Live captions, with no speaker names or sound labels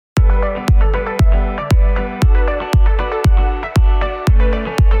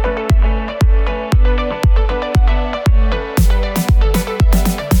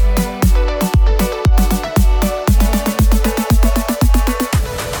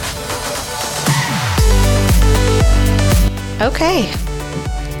Okay.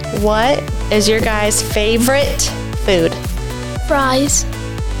 What is your guys' favorite food? Fries.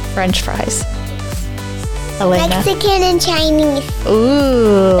 French fries. Elena? Mexican and Chinese.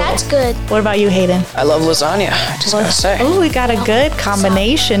 Ooh. That's good. What about you, Hayden? I love lasagna, I just gotta say. Oh, we got a good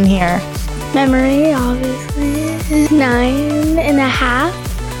combination here. Memory, obviously. 9.5.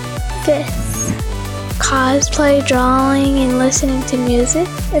 Fifth. Cosplay, drawing, and listening to music.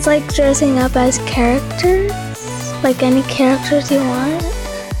 It's like dressing up as characters. Like any characters you want.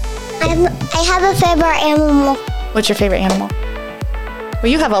 I have a favorite animal. What's your favorite animal?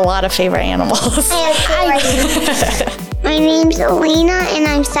 Well, you have a lot of favorite animals. My name's Elena and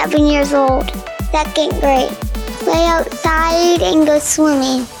I'm 7 years old. Second grade. Play outside and go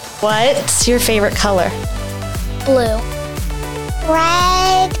swimming. What's your favorite color? Blue.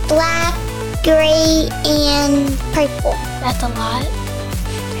 Red, black, gray, and purple. That's a lot.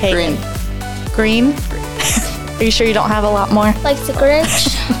 Hayden. Green? Are you sure you don't have a lot more? Like the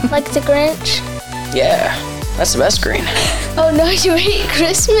Grinch. Like the Grinch. Yeah, that's the best green. Oh no, you hate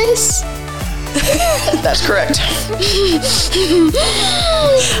Christmas? That's correct.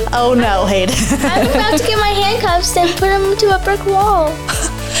 Oh no, Hayden. I'm about to get my handcuffs and put them to a brick wall.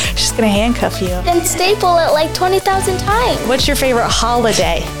 She's gonna handcuff you. Then staple it like 20,000 times. What's your favorite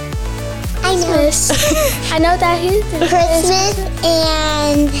holiday? I know. Christmas. I know that is Christmas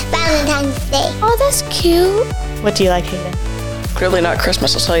and Valentine's Day. Oh, that's cute. What do you like, Hayden? Clearly not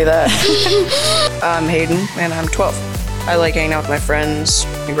Christmas, I'll tell you that. I'm Hayden, and I'm 12. I like hanging out with my friends.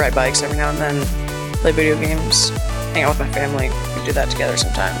 We ride bikes every now and then, play video games, hang out with my family. We do that together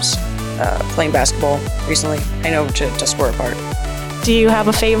sometimes. Playing basketball recently. Hang over to Sport Park. Do you have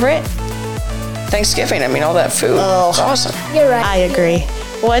a favorite? Thanksgiving, I mean, all that food. It's awesome. You're right. I agree.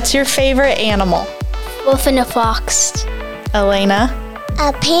 What's your favorite animal? Wolf and a fox. Elena?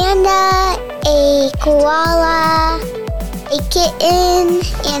 A panda, a koala, a kitten,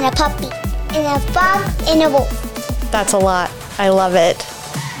 and a puppy, and a fox, and a wolf. That's a lot. I love it.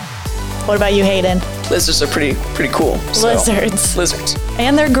 What about you, Hayden? Lizards are pretty cool. so- Lizards. Lizards.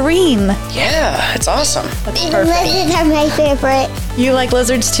 And they're green. Yeah, it's awesome. That's And perfect. lizards are my favorite. You like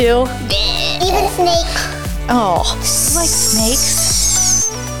lizards too? Even snakes. Oh, you like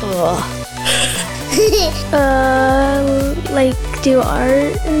snakes? Ugh. Like do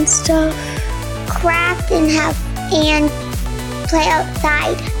art and stuff. Craft and play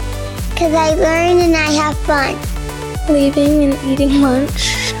outside. Cause I learn and I have fun. Leaving and eating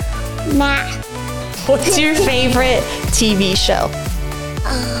lunch. Math. What's your favorite TV show?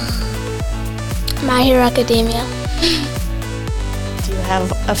 My Hero Academia. Do you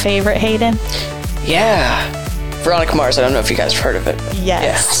have a favorite, Hayden? Yeah. Veronica Mars, I don't know if you guys have heard of it. But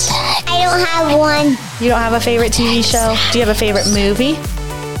Yes. I don't have one. You don't have a favorite TV show? Do you have a favorite movie?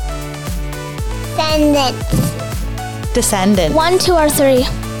 Descendants. Descendants. 1, 2, or 3.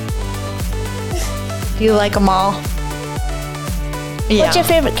 Do you like them all? Yeah. What's your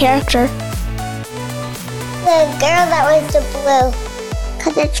favorite character? The girl that was the blue.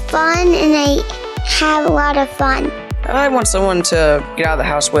 Cause it's fun and I have a lot of fun. I want someone to get out of the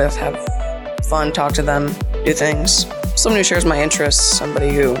house with, have fun, talk to them, do things. Someone who shares my interests, somebody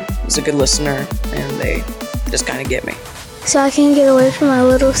who is a good listener, and they just kind of get me. So I can get away from my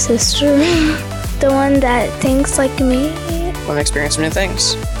little sister. The one that thinks like me. Want to experience new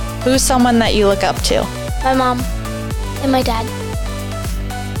things. Who's someone that you look up to? My mom. And my dad.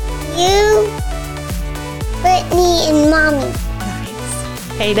 You, Brittany, and Mommy.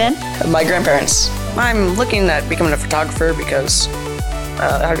 Nice. Hayden? My grandparents. I'm looking at becoming a photographer because,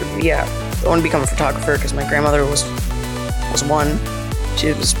 I want to become a photographer because my grandmother was one.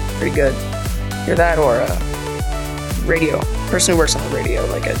 She was pretty good. Either that or a radio person who works on the radio,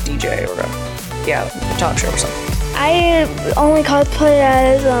 like a DJ or a talk show or something. I only cosplay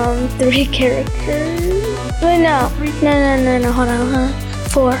as 3 characters. Wait, no, hold on,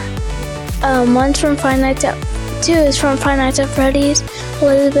 4. One's from Five Nights at 2 is from Five Nights at Freddy's,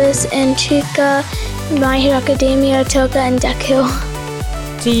 Elizabeth and Chica, My Hero Academia, Toga, and Deku.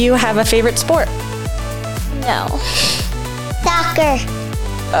 Do you have a favorite sport? No. Soccer.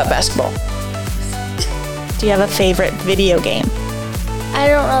 Basketball. Do you have a favorite video game? I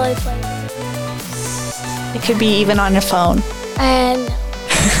don't really play. It could be even on your phone. And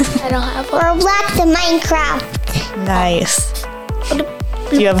I don't have one. Roblox and Minecraft. Nice.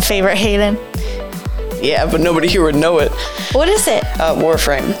 Do you have a favorite, Hayden? Yeah, but nobody here would know it. What is it?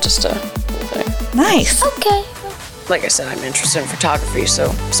 Warframe, just a cool thing. Nice. Okay. Like I said, I'm interested in photography, so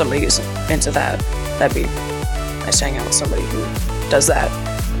somebody who's into that, that'd be nice to hang out with somebody who does that.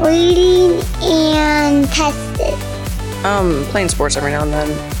 Reading and tested. Playing sports every now and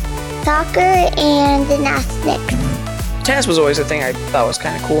then. Soccer and gymnastics. tennis was always a thing I thought was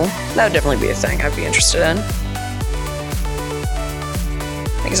kind of cool. That would definitely be a thing I'd be interested in.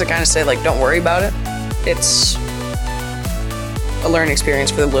 I guess I kind of say, like, don't worry about it. It's a learning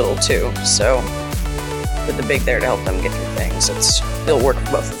experience for the little, too. So, with the big there to help them get through things, it'll work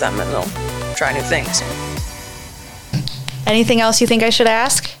for both of them, and they'll try new things. Anything else you think I should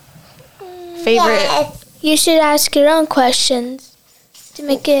ask? Favorite? Yes. You should ask your own questions to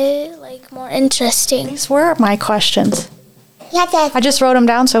make it like more interesting. These were my questions. You have to ask. I just wrote them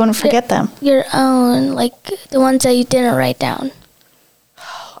down so I wouldn't forget them. Your own, like the ones that you didn't write down.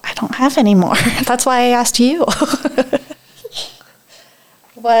 I don't have any more. That's why I asked you.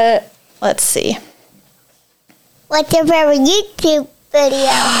 Let's see. What's your favorite YouTube video?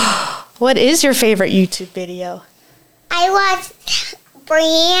 What is your favorite YouTube video? I watched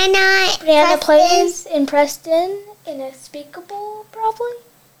Brianna Brianna Preston, plays in Preston in Unspeakable, probably.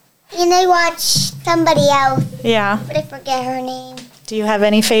 and I watched somebody else, Yeah. but I forget her name. Do you have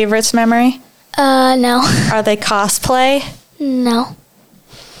any favorites, Memory? No. Are they cosplay? No.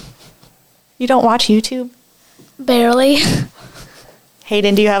 You don't watch YouTube? Barely.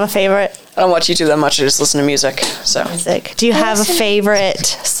 Hayden, do you have a favorite I don't watch YouTube that much, I just listen to music, so. music? Do you have a favorite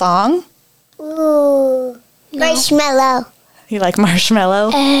song? Ooh, Marshmallow. You like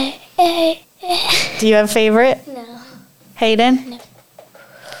Marshmello? Do you have a favorite? No. Hayden?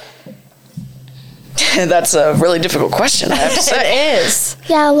 That's a really difficult question, I have to say. It is.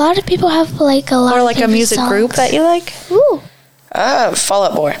 Yeah, a lot of people have like a lot Or of like a favorite music songs. group that you like? Ooh. Fall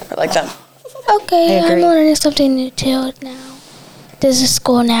Out Boy, I like them. Okay, I I'm agree. learning something new too now. This is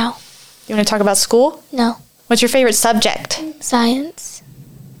school now. You want to talk about school? No. What's your favorite subject? Science.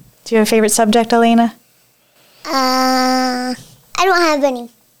 Do you have a favorite subject, Elena? I don't have any.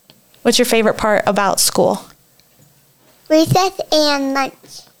 What's your favorite part about school? Recess and lunch.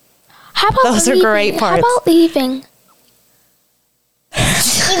 How about Those are leaving? great parts. How about leaving?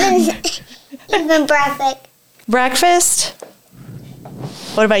 Even breakfast. Breakfast?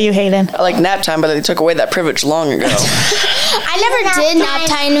 What about you, Hayden? I like nap time, but they took away that privilege long ago. I never did nap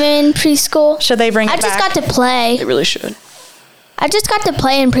time in preschool. Should they bring it I just back? got to play. They really should. I just got to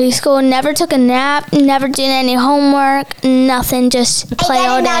play in preschool. Never took a nap. Never did any homework. Nothing. Just play I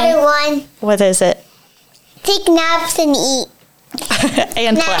all got day. another one. What is it? Take naps and eat.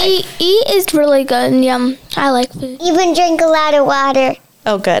 And play. Eat is really good. Yum. I like food. Even drink a lot of water.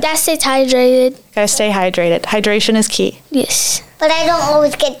 Oh, good. That stays hydrated. Gotta stay hydrated. Hydration is key. Yes. But I don't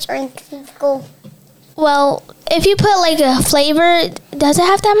always get drinks in school. Well, if you put like a flavor, does it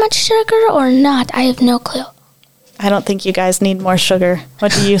have that much sugar or not? I have no clue. I don't think you guys need more sugar.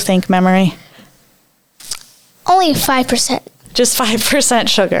 What do you think, Memory? Only 5%. Just 5%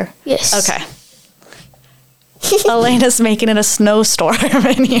 sugar. Yes. Okay. Elena's making it a snowstorm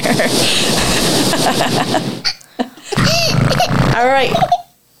in here. All right.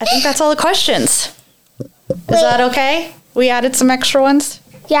 I think that's all the questions. Is that okay? We added some extra ones.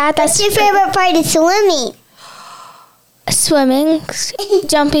 Yeah, that's What's your favorite part of swimming? swimming,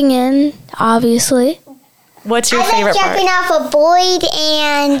 jumping in, obviously. What's your I like favorite jumping part? off a board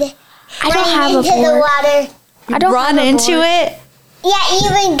and I don't running have a into the board. water. I don't Run have a into board. it? Yeah,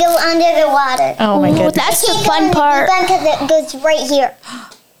 even go under the water. Oh my Ooh, goodness. that's the Can't go in fun the part. deep end 'cause it goes right here.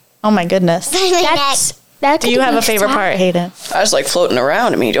 Oh my goodness. By my That's neck. that. Do could you have be a favorite sad. part, Hayden? I just like floating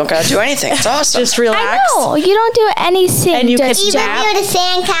around. I mean, you don't gotta do anything. It's awesome. Just relax. I know you don't do anything. And you could just Even jump. near the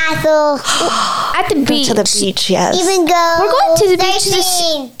sandcastle. at the beach. To the beach, yes. Even go. We're going to the beach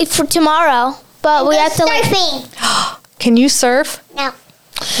surfing. for tomorrow, but we Go have to like. surfing. Can you surf? No.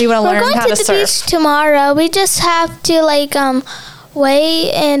 You want to We're learn going how to to the surf? beach tomorrow. We just have to like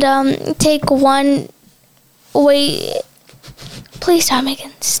wait and take one. Wait. Please stop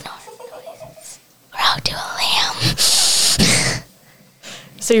making snort noises, or I'll do a lamb.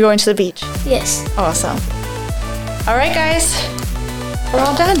 So you're going to the beach. Yes. Awesome. All right, guys. We're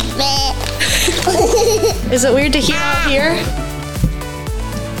all done. Is it weird to hear out here?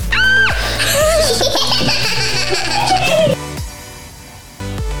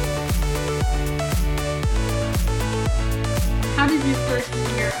 How did you first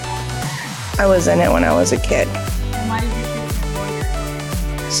hear? I was in it when I was a kid, And why did you choose to enroll your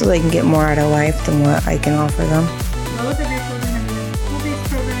children? so they can get more out of life than what I can offer them. Both of your children have been in the school-based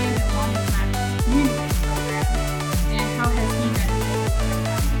program and one is not in the community-based program. And how has he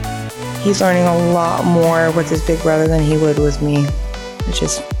benefited? He's learning a lot more with his big brother than he would with me. It's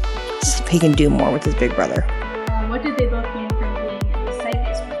just he can do more with his big brother. What did they both gain from being in the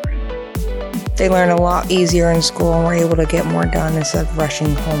site-based program? They learn a lot easier in school and we're able to get more done instead of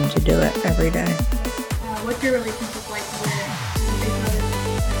rushing home to do it every day. What's your relationship like with your big brother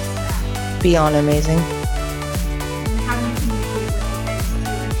and staff? Beyond amazing. And how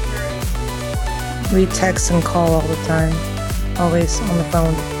We text and call all the time. Always on the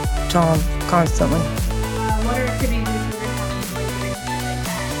phone. Tom, constantly. What are activities your children have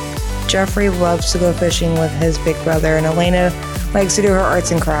enjoyed? Jeffrey loves to go fishing with his big brother, and Elena likes to do her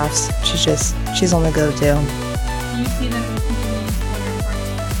arts and crafts. She's on the go too. Do you see them both continuing to play their parts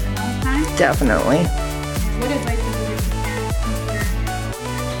for a long time? Definitely. And what advice would you give to parents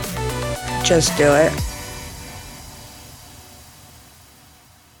considering Just do it.